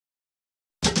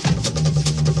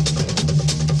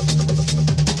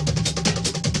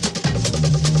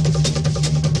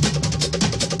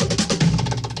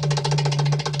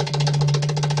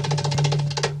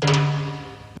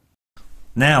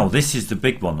Now this is the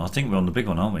big one. I think we're on the big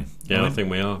one, aren't we? Yeah, I think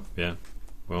we are. Yeah,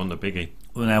 we're on the biggie.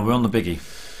 Well, now we're on the biggie.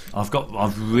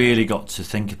 I've really got to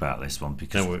think about this one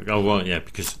because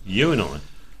because you and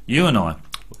I.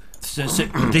 So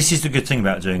this is the good thing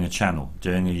about doing a channel,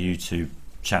 doing a YouTube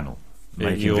channel,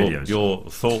 making videos. Your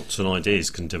thoughts and ideas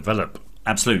can develop.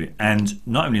 Absolutely, and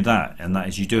not only that, and that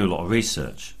is you do a lot of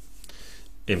research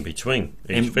in between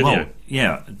each video.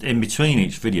 Well, in between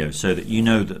each video, so that you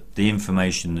know that the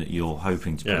information that you're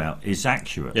hoping to put out is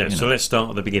accurate. Yeah. So let's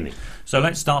start at the beginning. So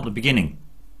let's start at the beginning.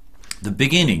 The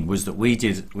beginning was that we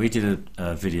did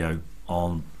a video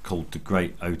called The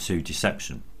Great O2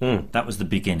 Deception. That was the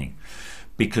beginning,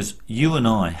 because you and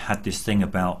I had this thing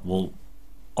about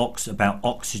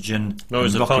oxygen. No, it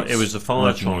was the fire triangle. It was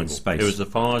the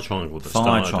fire triangle that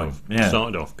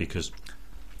started off because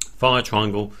fire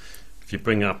triangle. If you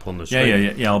bring it up on the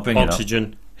screen, I'll bring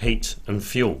oxygen, heat, and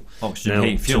fuel. Oxygen,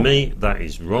 heat, fuel. To me, that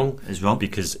is wrong. It's wrong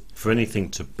because for anything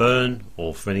to burn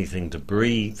or for anything to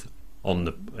breathe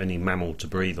any mammal to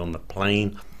breathe on the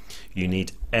plane, you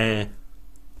need air.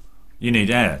 You need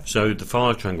air. So the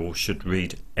fire triangle should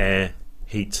read air,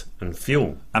 heat, and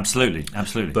fuel. Absolutely.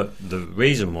 But the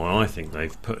reason why I think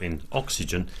they've put in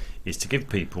oxygen is to give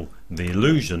people the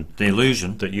illusion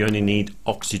that you only need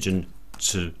oxygen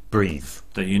to breathe.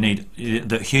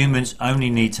 That humans only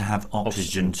need to have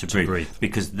oxygen to breathe.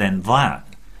 Because then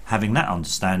having that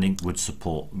understanding would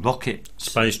support rocket,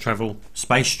 space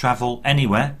travel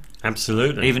anywhere.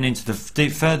 Absolutely. Even into the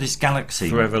furthest galaxy,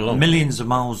 forever long, millions of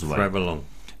miles away, forever long,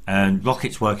 and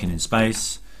rockets working in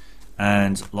space,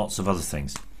 and lots of other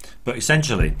things. But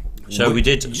essentially, you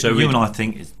and I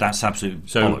think that's absolute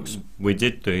bollocks. We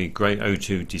did the Great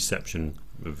O2 Deception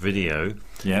video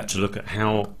to look at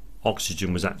how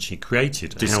oxygen was actually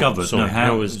created, how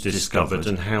it was discovered,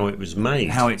 and how it was made,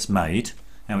 how it's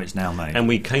now made, and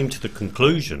we came to the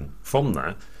conclusion from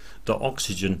that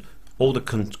oxygen, all the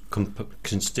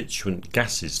constituent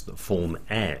gases that form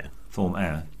air,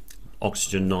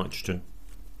 oxygen, nitrogen,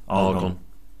 argon,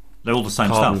 they're all the same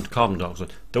stuff. Carbon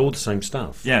dioxide, they're all the same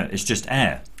stuff. Yeah, it's just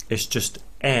air.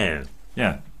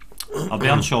 Yeah, I'll be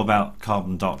unsure about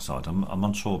carbon dioxide. I'm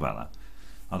unsure about that.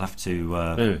 I'd have to.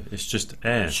 No, it's just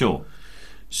air. Sure.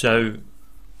 So,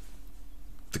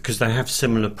 because they have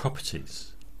similar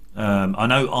properties. I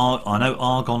know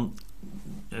argon,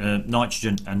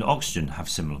 nitrogen, and oxygen have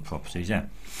similar properties. Yeah.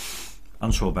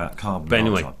 Unsure about carbon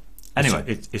dioxide. Anyway,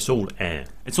 it's all air.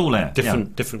 It's all air.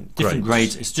 Different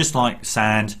grades. It's just like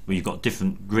sand, where you've got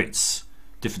different grits,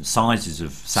 different sizes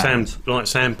of sand. Like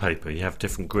sandpaper, you have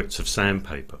different grits of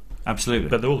sandpaper. Absolutely.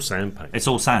 But they're all sandpaper. It's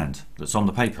all sand that's on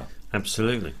the paper.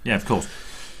 Absolutely. Yeah, of course.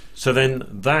 So then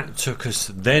that took us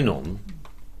then on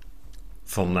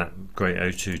from that Great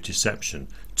O2 Deception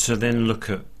to then look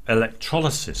at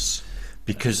electrolysis,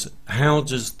 because how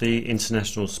does the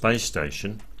International Space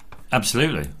Station,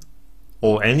 absolutely,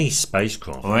 or any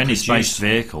spacecraft or any space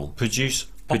vehicle produce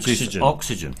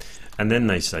oxygen? And then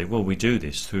they say, well, we do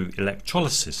this through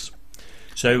electrolysis.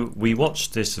 So we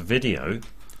watched this video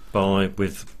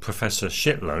with Professor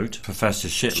Szydlo.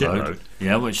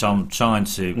 Yeah, which I'm trying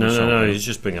to. No. He's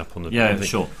just bring up on the. Yeah,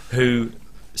 sure. Who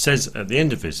says at the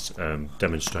end of his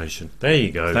demonstration, there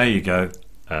you go.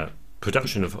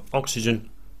 Production of oxygen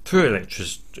through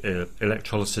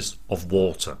electrolysis of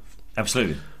water.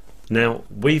 Absolutely. Now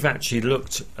we've actually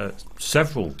looked at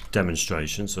several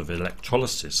demonstrations of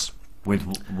electrolysis with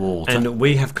water, and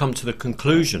we have come to the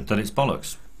conclusion that it's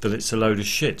bollocks. That it's a load of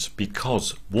shit,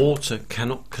 because water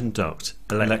cannot conduct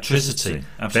electricity.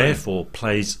 Therefore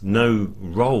plays no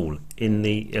role in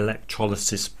the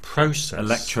electrolysis process.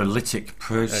 Electrolytic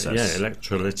process.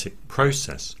 Electrolytic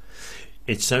process.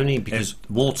 It's only because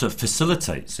water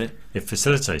facilitates it. It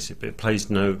facilitates it, but it plays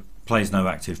no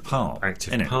active part.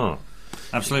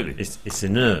 Absolutely. It's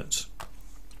inert.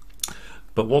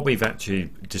 But what we've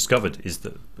actually discovered is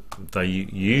that they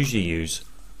usually use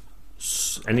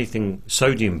anything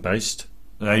sodium based.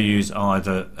 They use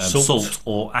either salt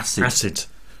or acid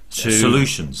to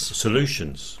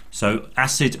solutions. So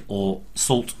acid or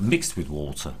salt mixed with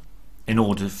water in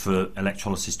order for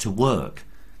electrolysis to work.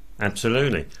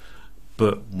 Absolutely.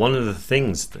 But one of the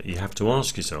things that you have to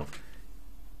ask yourself,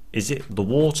 is it the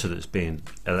water that's being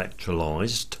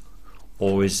electrolyzed,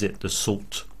 or is it the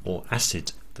salt or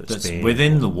acid that's being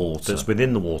within the water that's being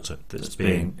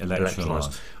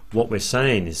electrolyzed? What we're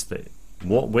saying is that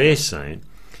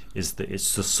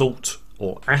it's the salt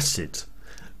or acid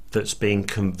that's being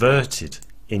converted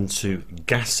into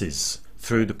gases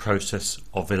through the process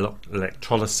of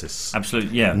electrolysis.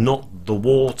 Absolutely, yeah. Not the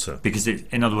water. Because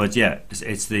in other words, yeah,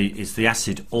 it's the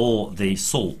acid or the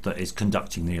salt that is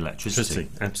conducting the electricity.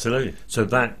 Absolutely. So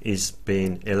that is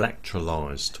being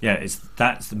electrolyzed. Yeah,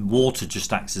 that's the water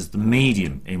just acts as the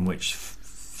medium in which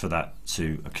for that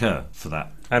to occur, for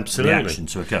that reaction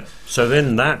to occur. So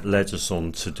then that led us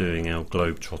on to doing our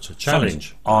Globetrotter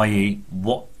challenge. I.e.,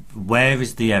 where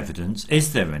is the evidence?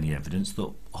 Is there any evidence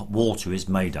that water is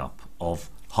made up of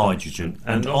hydrogen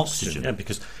and oxygen? Yeah,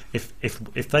 because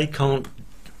if they can't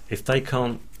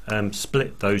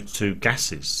split those two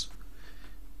gases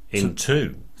in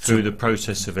two through the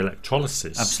process of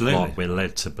electrolysis, absolutely, like we're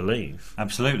led to believe.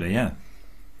 Absolutely, yeah.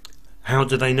 How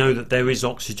do they know that there is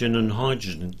oxygen and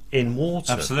hydrogen in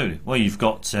water? Absolutely. Well, you've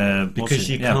got because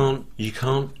you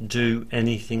can't do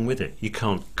anything with it. You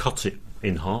can't cut it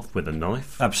in half with a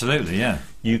knife. Absolutely, yeah.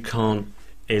 You can't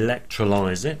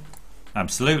electrolyse it.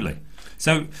 Absolutely.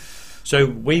 So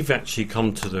we've actually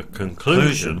come to the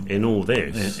conclusion in all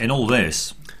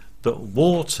this that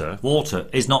water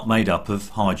is not made up of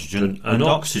hydrogen and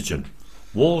oxygen.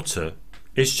 Water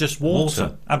is just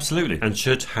water. Absolutely. And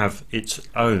should have its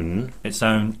own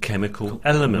chemical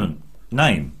element.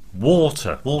 Name.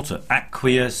 Water.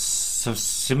 Aqueous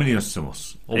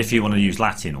similiosus, if you want to use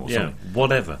Latin or something.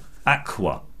 Whatever.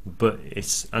 Aqua. But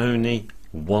it's only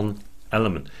one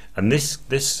element. And this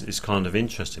is kind of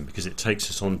interesting because it takes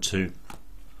us on to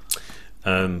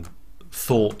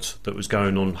thought that was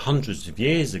going on hundreds of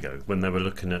years ago when they were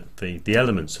looking at the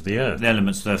elements of the earth.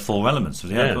 The 4 elements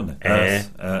of the earth, weren't they?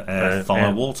 Air,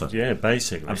 fire, water. Yeah,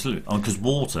 basically. Absolutely. Because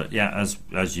water,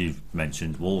 as you've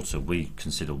mentioned, water, we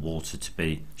consider water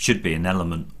should be an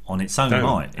element on its own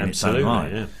right.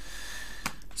 Absolutely, yeah.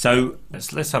 So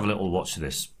let's have a little watch of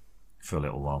this for a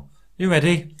little while. You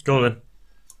ready? Go on then.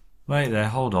 Wait there,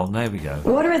 hold on, there we go.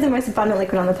 Water is the most abundant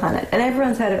liquid on the planet, and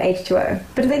everyone's heard of H2O.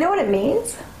 But do they know what it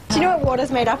means? Do you know what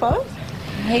water's made up of?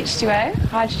 H2O,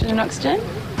 hydrogen and oxygen.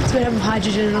 It's made up of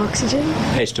hydrogen and oxygen.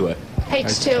 H2O.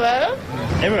 H2O?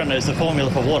 Everyone knows the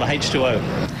formula for water, H2O.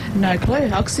 No clue.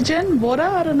 Oxygen? Water?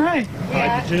 I don't know.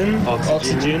 Hydrogen,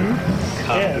 oxygen,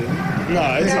 carbon.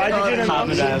 No, it's hydrogen and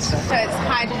oxygen. So it's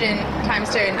hydrogen times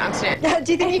 2 and oxygen.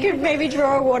 Do you think you could maybe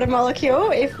draw a water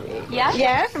molecule? Yeah?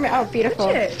 Yeah? Oh,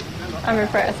 beautiful. I'm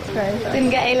impressed. Didn't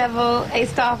get A-level,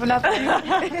 A-star for nothing.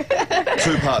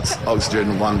 2 parts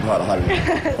oxygen, 1 part hydrogen.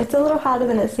 It's a little harder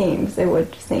than it seems, it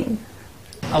would seem.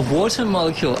 A water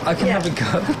molecule? I can have a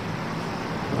go.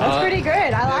 That's pretty good.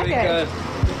 I like it.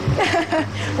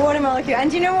 Water molecule.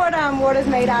 And do you know what water's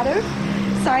made out of,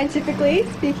 scientifically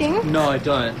speaking? No, I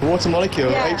don't. Water molecule,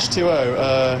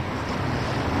 H2O.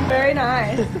 Very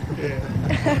nice. 2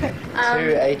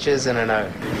 H's and an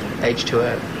O.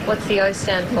 H2O. What's the O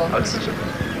stand for? Oxygen.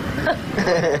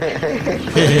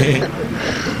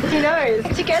 Who knows?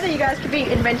 Together you guys could be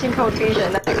inventing cold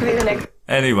fusion. That could be the next...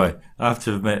 Anyway, I have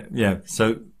to admit,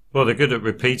 so... Well, they're good at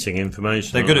repeating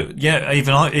information. They're good at...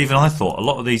 even I thought a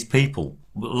lot of these people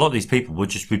were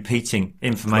just repeating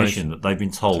information that they've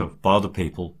been told by other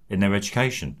people in their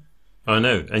education. I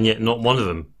know, and yet not one of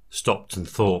them stopped and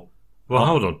thought, well,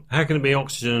 hold on, how can it be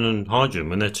oxygen and hydrogen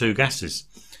when they're 2 gases?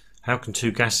 How can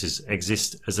 2 gases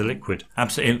exist as a liquid?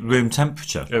 Absolutely, at room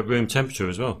temperature. At room temperature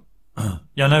as well.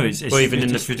 Yeah, no, it's even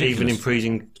ridiculous. in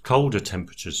freezing colder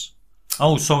temperatures.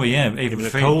 Oh, sorry, yeah, even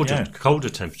at colder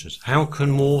temperatures. How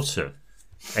can water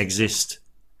exist?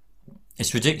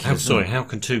 It's ridiculous. How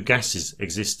can 2 gases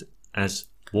exist as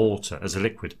water, as a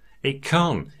liquid? It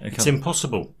can't. It's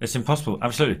impossible. It's impossible.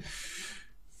 Absolutely.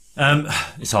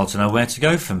 It's hard to know where to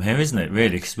go from here, isn't it?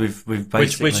 Really, because we've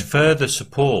basically which further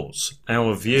supports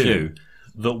our view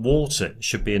that water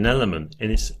should be an element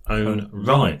in its own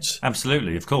right.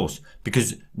 Absolutely, of course,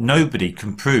 because nobody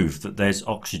can prove that there's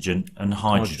oxygen and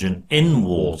hydrogen in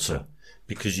water,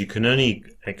 because you can only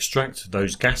extract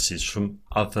those gases from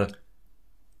other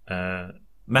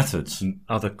methods,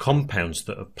 other compounds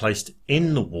that are placed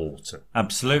in the water.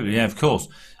 Absolutely, yeah, of course.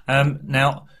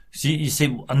 Now. So you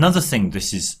see, another thing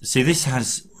this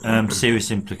has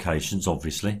serious implications,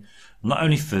 obviously, not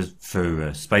only for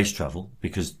space travel,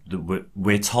 because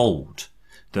we're told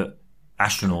that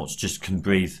astronauts just can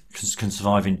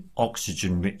survive in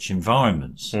oxygen-rich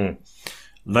environments.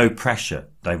 Low pressure.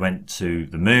 They went to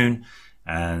the moon,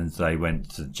 and they went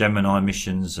to the Gemini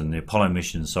missions and the Apollo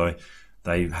missions. Sorry,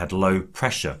 they had low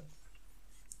pressure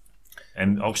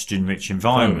and oxygen-rich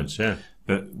environments. Yeah.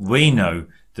 But we know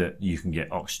that you can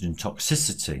get oxygen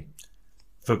toxicity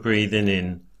for breathing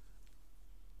in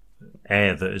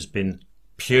air that has been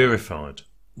purified.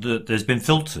 That has been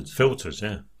filtered. Filters,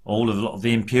 yeah. All of a lot of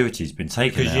the impurities been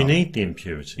taken because out. you need the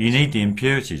impurities. You need the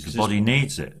impurities. The body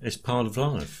needs it. It's part of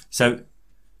life. So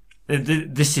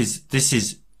this is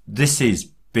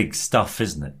big stuff,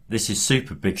 isn't it? This is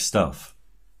super big stuff.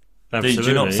 Absolutely, do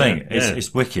you not think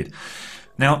it's wicked?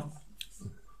 Now,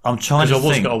 I'm trying to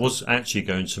think. I was actually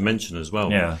going to mention as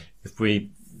well. Yeah.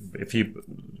 If you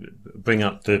bring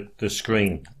up the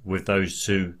screen with those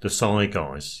two, the Psi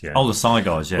guys. Yeah. Oh, the Psi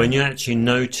guys. Yeah. When you actually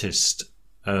noticed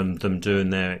them doing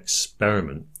their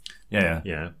experiment. Yeah.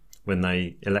 Yeah. When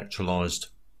they electrolyzed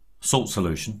salt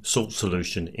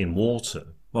solution in water.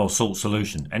 Well, salt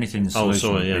solution. Anything in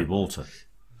solution would be water.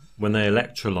 When they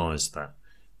electrolyzed that,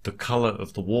 the colour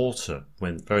of the water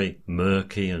went very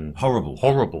murky and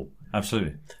horrible.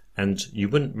 Absolutely. And you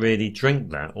wouldn't really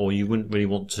drink that, or you wouldn't really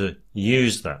want to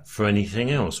use that for anything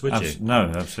else, would you?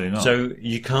 No, absolutely not. So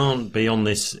you can't be on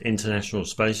this International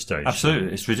Space Station.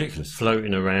 Absolutely, it's ridiculous.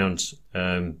 Floating around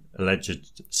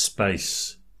alleged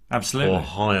space. Absolutely. Or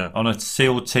higher on a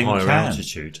sealed tin higher can.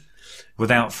 Altitude.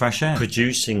 Without fresh air.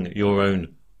 Producing your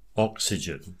own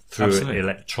oxygen through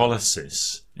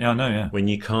electrolysis. Yeah, I know, yeah. When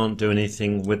you can't do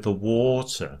anything with the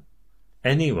water.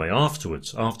 Anyway,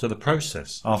 afterwards, after the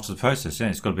process. After the process, yeah,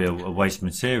 it's got to be a waste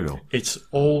material. It's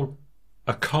all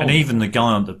a coal. And even the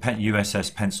guy on the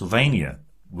USS Pennsylvania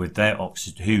with their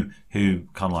oxygen, who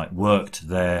kind of like worked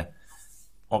their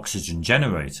oxygen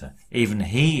generator, even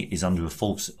he is under a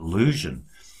false illusion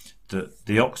that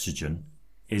the oxygen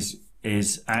is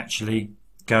actually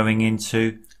going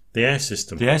into the air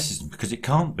system. The air system, because it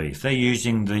can't be. If they're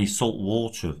using the salt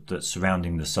water that's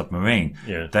surrounding the submarine,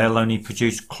 they'll only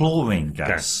produce chlorine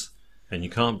gas. And you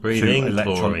can't breathe in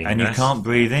chlorine gas. And you can't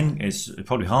breathe in. It's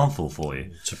probably harmful for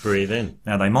you. To breathe in.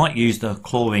 Now, they might use the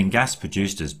chlorine gas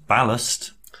produced as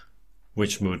ballast.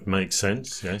 Which would make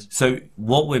sense, yes. So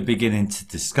what we're beginning to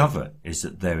discover is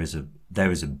that there is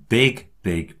a big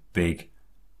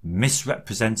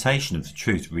misrepresentation of the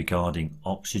truth regarding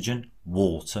oxygen,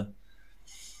 water,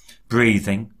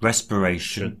 breathing,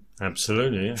 respiration.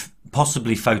 Absolutely, yeah.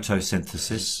 Possibly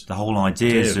photosynthesis. The whole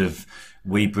ideas of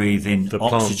we breathe in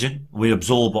oxygen, we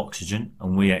absorb oxygen,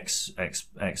 and we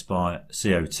expire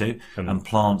CO2, and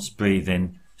plants breathe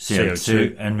in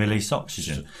CO2 and release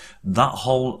oxygen. That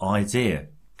whole idea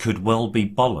could well be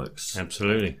bollocks.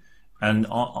 Absolutely. And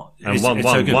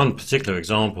one particular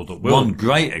example that we'll... One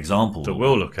great example that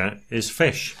we'll look at is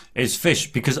fish. Is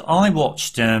fish, because I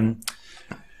watched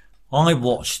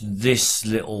this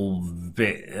little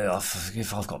bit,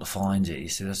 if I've got to find it, you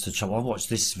see, that's the trouble. I watched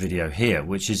this video here,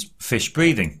 which is fish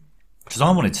breathing. Because I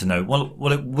wanted to know, well,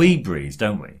 we breathe,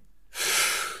 don't we?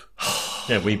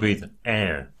 Yeah, we breathe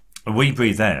air. We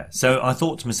breathe air. So I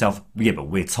thought to myself, yeah, but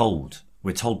we're told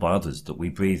by others that we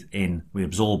breathe in, we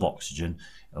absorb oxygen,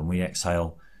 and we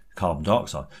exhale carbon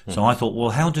dioxide. So I thought, well,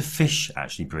 how do fish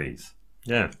actually breathe?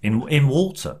 Yeah. In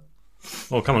water.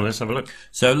 Well, come on, let's have a look.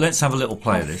 So let's have a little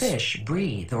play of this. Fish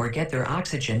breathe or get their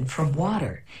oxygen from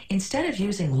water. Instead of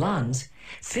using lungs,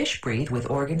 fish breathe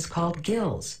with organs called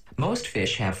gills. Most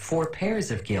fish have 4 pairs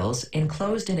of gills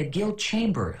enclosed in a gill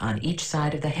chamber on each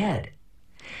side of the head.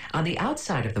 On the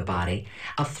outside of the body,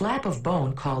 a flap of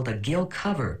bone called a gill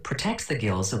cover protects the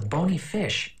gills of bony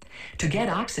fish. To get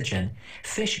oxygen,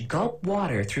 fish gulp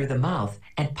water through the mouth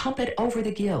and pump it over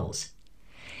the gills.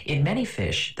 In many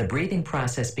fish, the breathing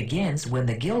process begins when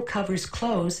the gill covers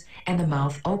close and the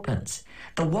mouth opens.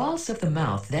 The walls of the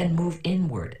mouth then move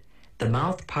inward. The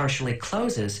mouth partially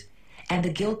closes and the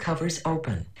gill covers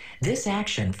open. This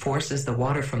action forces the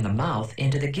water from the mouth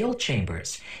into the gill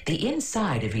chambers. The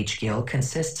inside of each gill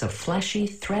consists of fleshy,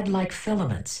 thread-like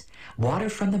filaments. Water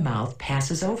from the mouth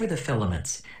passes over the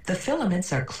filaments. The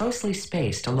filaments are closely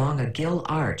spaced along a gill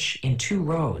arch in 2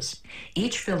 rows.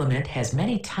 Each filament has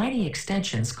many tiny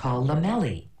extensions called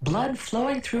lamellae. Blood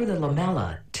flowing through the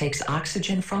lamella takes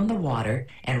oxygen from the water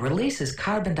and releases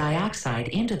carbon dioxide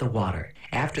into the water.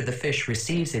 After the fish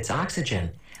receives its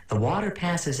oxygen, the water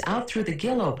passes out through the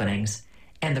gill openings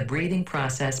and the breathing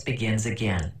process begins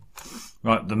again.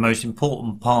 Right, the most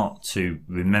important part to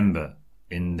remember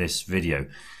in this video,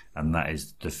 and that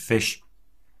is the fish,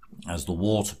 as the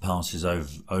water passes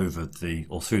over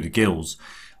through the gills,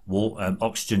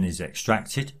 oxygen is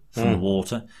extracted from the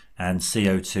water and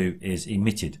CO2 is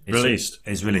emitted.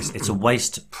 It's released. It's a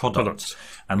waste product.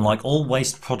 And like all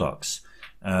waste products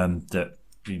that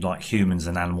like humans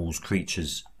and animals,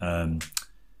 creatures give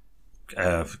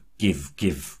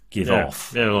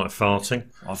off. Yeah, like farting.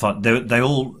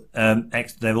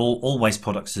 They're all waste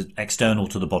products external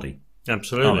to the body.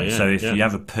 Absolutely. Yeah, so if you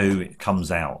have a poo, it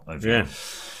comes out of you.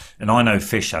 And I know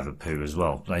fish have a poo as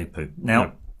well. They poo.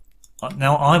 Now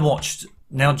I watched.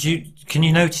 Now, can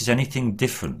you notice anything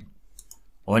different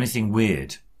or anything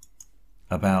weird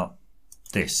about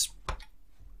this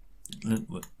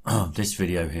this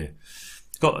video here.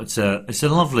 It's a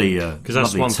lovely because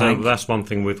that's one thing. That's one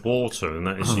thing with water, and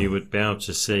that is you would be able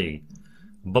to see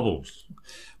bubbles.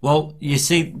 Well, you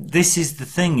see, this is the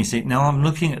thing. You see, now I'm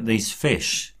looking at these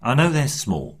fish. I know they're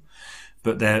small,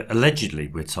 but they're allegedly,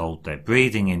 we're told, they're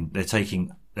breathing in.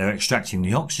 They're extracting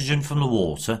the oxygen from the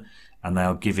water, and they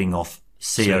are giving off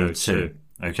CO2.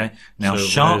 Okay. Now, so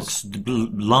sharks,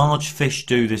 large fish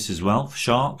do this as well.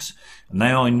 Sharks, and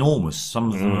they are enormous.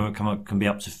 Some of them can be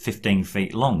up to 15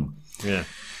 feet long. Yeah.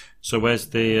 So where's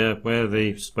the where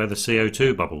the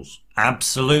CO2 bubbles?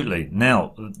 Absolutely.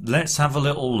 Now let's have a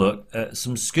little look at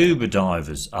some scuba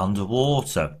divers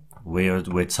underwater.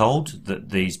 We're told that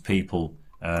these people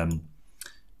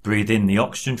breathe in the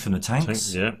oxygen from the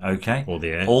tanks. Yeah. Okay. Or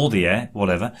the air,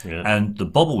 whatever. Yeah. And the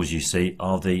bubbles you see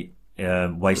are the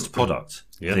waste product,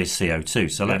 the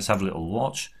CO2. So let's have a little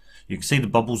watch. You can see the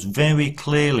bubbles very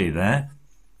clearly there.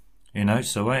 You know,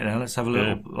 so wait now, let's have a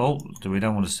little we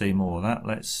don't want to see more of that.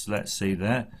 Let's see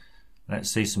there. Let's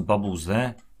see some bubbles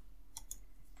there.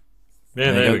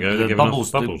 Yeah, there we go. The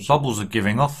bubbles are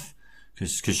giving off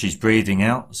because she's breathing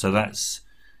out, so that's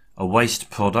a waste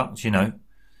product, you know.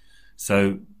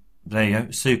 So there you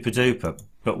go, super duper.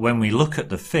 But when we look at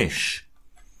the fish,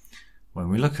 here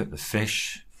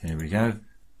we go.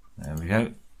 There we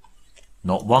go.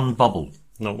 Not one bubble.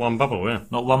 Not one bubble, yeah.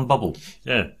 Not one bubble.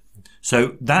 Yeah.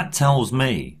 So that tells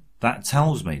me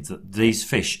that these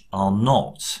fish are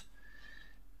not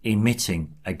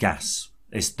emitting a gas.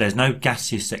 There's no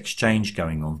gaseous exchange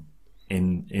going on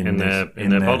in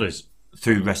their bodies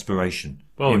through respiration.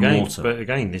 Well, in again, water. but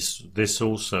again, this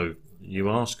also,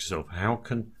 you ask yourself, how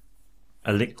can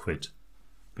a liquid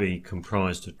be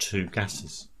comprised of two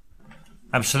gases?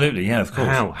 Absolutely, yeah, of course.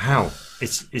 How?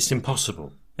 It's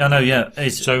impossible. I know, yeah.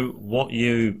 So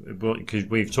because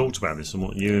we've talked about this, and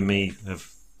what you and me have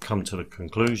come to the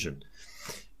conclusion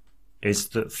is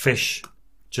that fish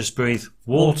just breathe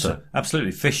water.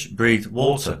 Absolutely, fish breathe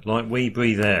water. Like we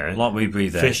breathe air.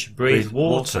 Fish breathe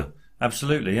water. water.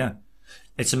 Absolutely, yeah.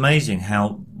 It's amazing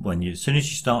how as soon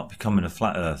as you start becoming a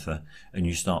flat earther and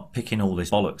you start picking all this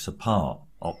bollocks apart,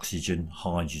 oxygen,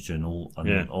 hydrogen,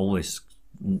 all this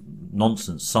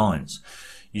nonsense science,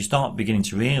 you start beginning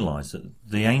to realise that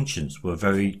the ancients were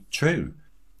very true.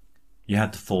 You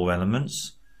had the four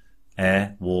elements: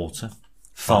 air, water,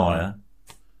 fire,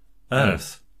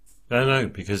 earth. No,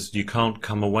 because you can't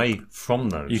come away from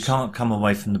those. You can't come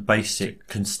away from the basic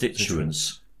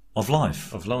constituents of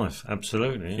life.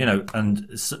 Absolutely. Yeah. You know, and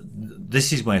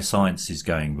this is where science is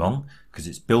going wrong, because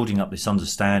it's building up this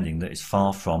understanding that it's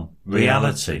far from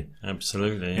reality.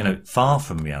 Absolutely. Yeah. You know, far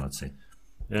from reality.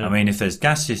 Yeah. I mean, if there's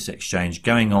gaseous exchange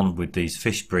going on with these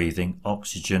fish breathing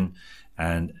oxygen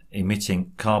and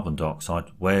emitting carbon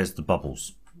dioxide, where's the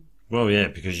bubbles? Well, yeah,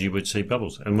 because you would see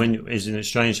bubbles. And isn't it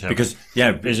strange how... Because,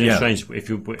 isn't it strange if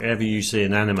whenever you see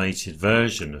an animated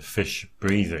version of fish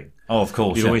breathing... Oh, of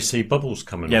course. You always see bubbles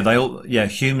coming up.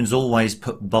 Humans always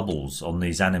put bubbles on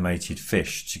these animated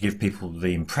fish to give people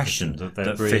the impression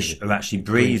that fish are actually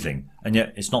breathing. And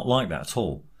yet it's not like that at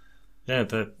all. Yeah,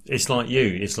 but it's like you.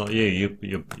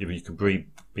 You could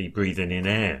be breathing in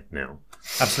air now.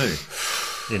 Absolutely.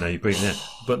 You know, you're breathing air.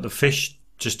 But the fish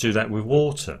just do that with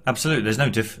water. Absolutely. There's no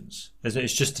difference.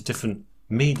 It's just a different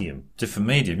medium.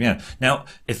 Yeah. Now,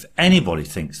 if anybody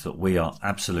thinks that we are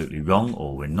absolutely wrong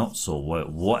or we're nuts or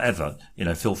whatever, you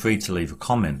know, feel free to leave a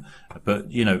comment.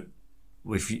 But, you know,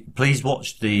 please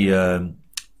watch the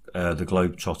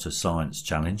Globetrotter Science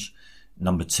Challenge,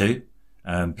 number 2.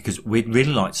 Because we'd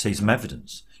really like to see some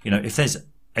evidence. You know, if there's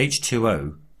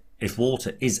H2O, if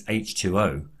water is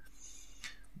H2O,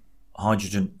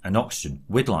 hydrogen and oxygen,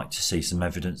 we'd like to see some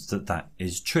evidence that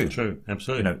is true. True,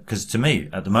 absolutely. You know, because to me,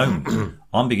 at the moment,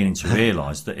 I'm beginning to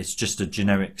realise that it's just a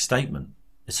generic statement.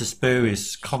 It's a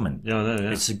spurious comment. Yeah, I know,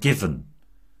 yeah. It's a given.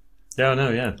 Yeah, I know,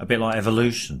 yeah. A bit like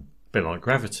evolution. A bit like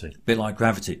gravity.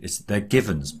 They're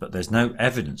givens, but there's no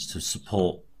evidence to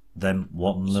support them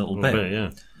one little bit.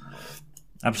 Yeah.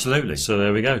 Absolutely. So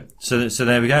there we go. So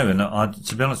there we go. And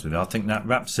to be honest with you, I think that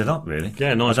wraps it up. Really.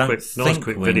 Yeah. Nice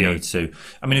quick video.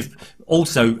 I mean,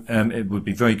 it would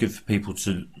be very good for people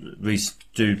to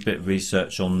do a bit of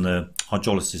research on the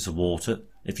hydrolysis of water.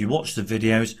 If you watch the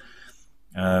videos,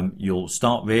 you'll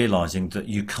start realising that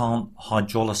you can't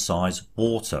hydrolyse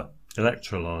water.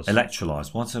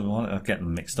 Electrolyse. What? I get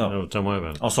them mixed up. Oh, don't worry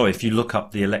about it. Oh, sorry. If you look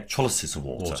up the electrolysis of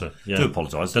water. Yeah. Do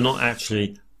apologise. They're not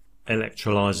actually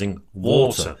electrolysing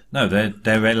water. No, they're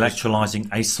electrolysing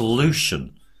a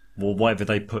solution. Well, whatever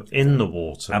they put in the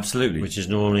water. Absolutely. Which is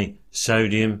normally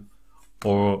sodium,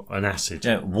 or an acid.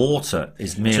 Yeah, water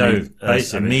is merely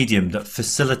a medium that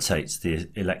facilitates the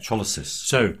electrolysis.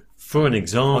 So, for an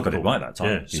example, I got it right that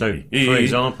time. Yeah. So, for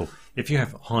example, if you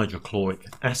have hydrochloric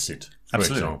acid, for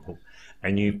example,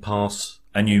 and you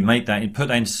make that, you put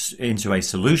that into a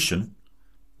solution,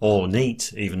 or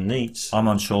neat. I'm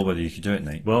unsure whether you could do it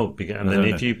neat. Well, and then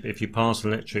if you pass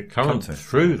electric current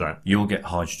through that, you'll get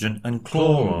hydrogen and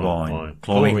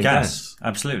chlorine gas.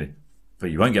 Absolutely,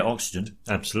 but you won't get oxygen.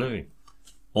 Absolutely.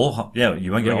 Or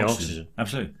you won't get oxygen.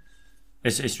 Absolutely.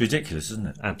 It's ridiculous, isn't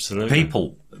it? Absolutely.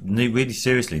 People really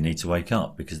seriously need to wake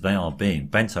up because they are being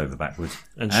bent over backwards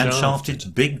and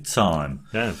shafted big time.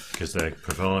 Yeah, because they're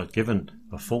given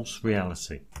a false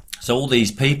reality. So all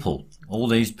these people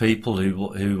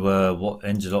who what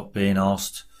ended up being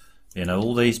asked,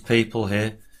 all these people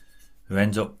here who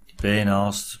end up being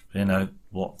asked,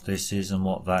 what this is and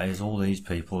what that is. All these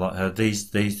people, like these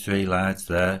three lads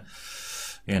there.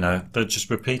 They're just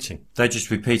repeating. They're just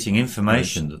repeating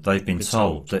information that they've been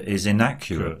told that is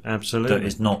inaccurate. Absolutely. That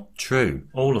is not true.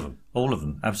 All of them. All of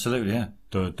them. Absolutely, yeah.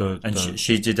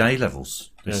 She did A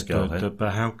levels. This girl.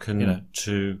 But how can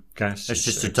two gases? It's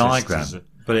just a diagram,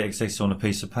 but it exists on a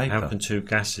piece of paper. How can two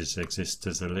gases exist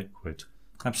as a liquid?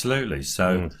 Absolutely.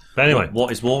 So, but anyway,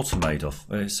 what is water made of?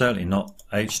 Well, it's certainly not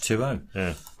H2O.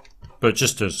 Yeah. But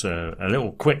just as a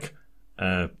little quick.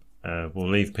 We'll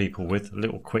leave people with a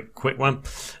little quick one.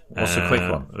 What's a quick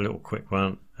one? A little quick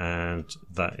one, and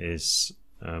that is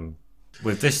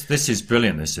with this. This is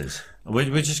brilliant. This is.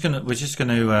 We're just gonna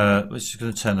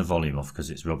turn the volume off because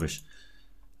it's rubbish.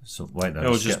 So wait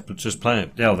though. Just play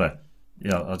it. Yeah, there.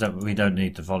 Yeah, we don't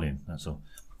need the volume. That's all.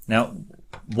 Now,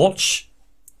 watch.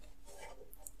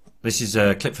 This is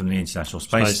a clip from the International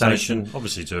Space Station.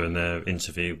 Obviously doing their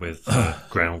interview with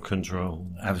ground control.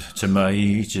 To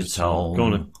Major Tom. Go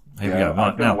on. Here we go.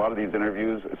 Right, now, a lot of these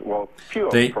interviews,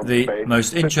 the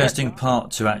most interesting part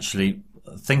to actually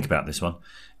think about this one,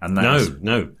 and that's...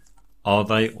 No. Are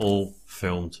they all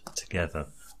filmed together?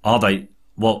 Are they?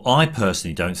 Well, I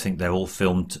personally don't think they're all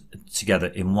filmed together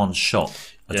in one shot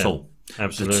at all.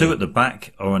 Absolutely. The two at the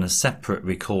back are on a separate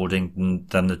recording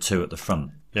than the two at the front.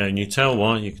 Yeah, and you tell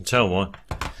why. You can tell why.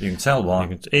 You can tell why.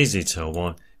 You can easily tell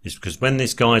why. It's because when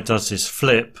this guy does his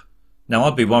flip... Now,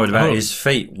 I'd be worried about his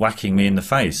feet whacking me in the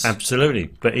face. Absolutely.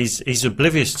 But he's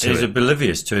oblivious to it. He's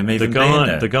oblivious to him even being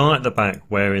there. The guy at the back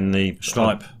wearing the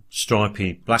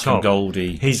stripy black top, and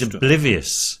goldy. He's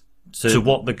oblivious to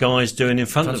what the guy's doing in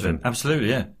front of him. Absolutely,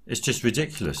 yeah. It's just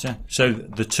ridiculous, yeah. So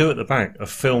the two at the back are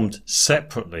filmed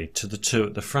separately to the two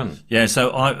at the front. Yeah, so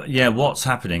what's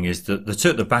happening is that the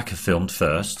two at the back are filmed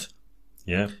first.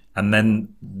 Yeah. And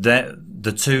then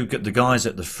the guys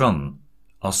at the front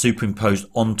are superimposed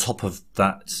on top of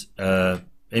that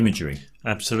imagery.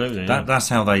 Absolutely. That's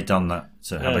how they done that.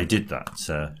 How they did that.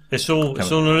 It's all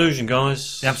an illusion,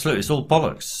 guys. Yeah, absolutely. It's all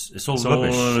bollocks. It's all It's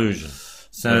rubbish. all an illusion.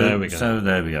 So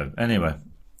there we go. Anyway,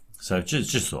 so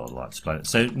just thought I'd like to explain it.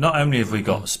 So not only have we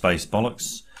got space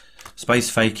bollocks, space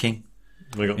faking.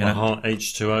 We got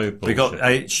H2O bullshit. We got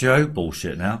H2O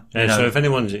bullshit now. Yeah. So if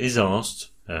anyone is asked,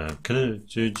 do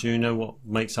you know what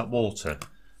makes up water?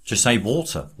 Just say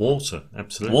water. Water,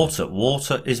 absolutely.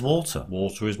 Water is water.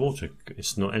 Water is water.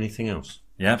 It's not anything else.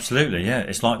 Yeah, absolutely, yeah.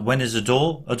 It's like, when is a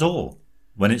door? A door.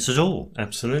 When it's a door.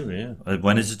 Absolutely, yeah.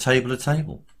 When is a table? A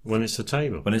table. When it's a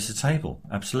table. When it's a table.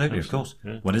 Absolutely, of course.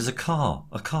 Yeah. When is a car?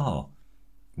 A car.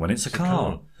 When it's a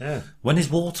car. Yeah. When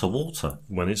is water? Water.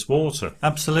 When it's water.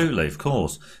 Absolutely, of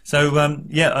course. So,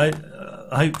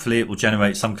 hopefully it will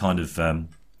generate some kind of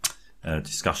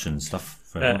discussion and stuff.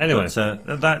 Anyway,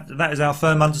 but, that is our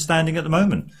firm understanding at the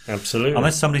moment. Absolutely.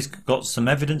 Unless somebody's got some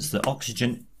evidence that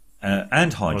oxygen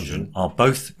and hydrogen are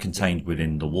both contained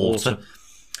within the water.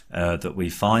 That we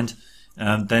find,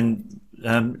 then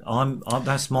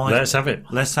that's my. Let's have it.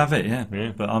 Let's have it.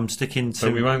 Yeah. But I'm sticking to.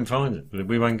 But we won't find it.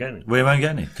 We won't get it. We won't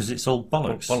get it because it's all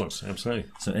bollocks. Bollocks. Absolutely.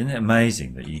 So isn't it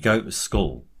amazing that you go to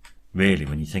school, really,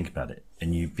 when you think about it,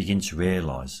 and you begin to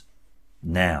realise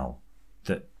now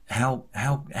that how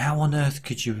on earth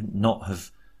could you not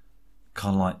have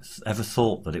kind of like ever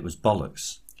thought that it was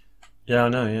bollocks? Yeah, I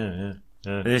know. Yeah.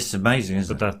 It's amazing,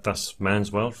 isn't it? But that's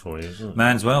man's world for you, isn't it?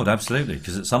 Man's world, absolutely.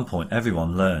 Because at some point,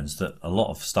 everyone learns that a lot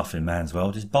of stuff in man's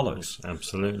world is bollocks.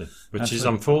 Absolutely. Which is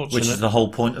unfortunate. Which is the whole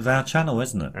point of our channel,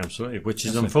 isn't it? Absolutely. Which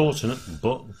is unfortunate,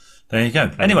 but... There you go.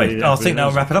 Anyway, I think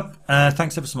that'll wrap it up.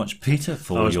 Thanks ever so much, Peter,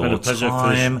 for your time. It's been a pleasure for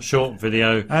this short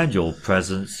video. And your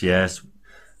presence, yes.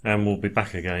 And we'll be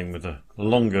back again with a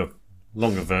longer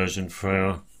version for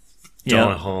our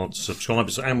die-hard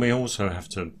subscribers. And we also have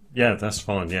to... Yeah, that's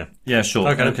fine, yeah. Yeah, sure.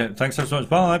 Okay. Thanks ever so much.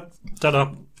 Bye.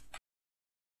 Ta-da.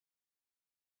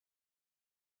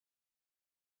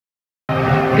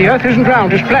 The Earth isn't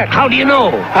round, it's flat. How do you know?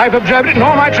 I've observed it in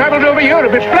all my travels over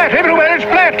Europe. It's flat. Everywhere it's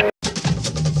flat.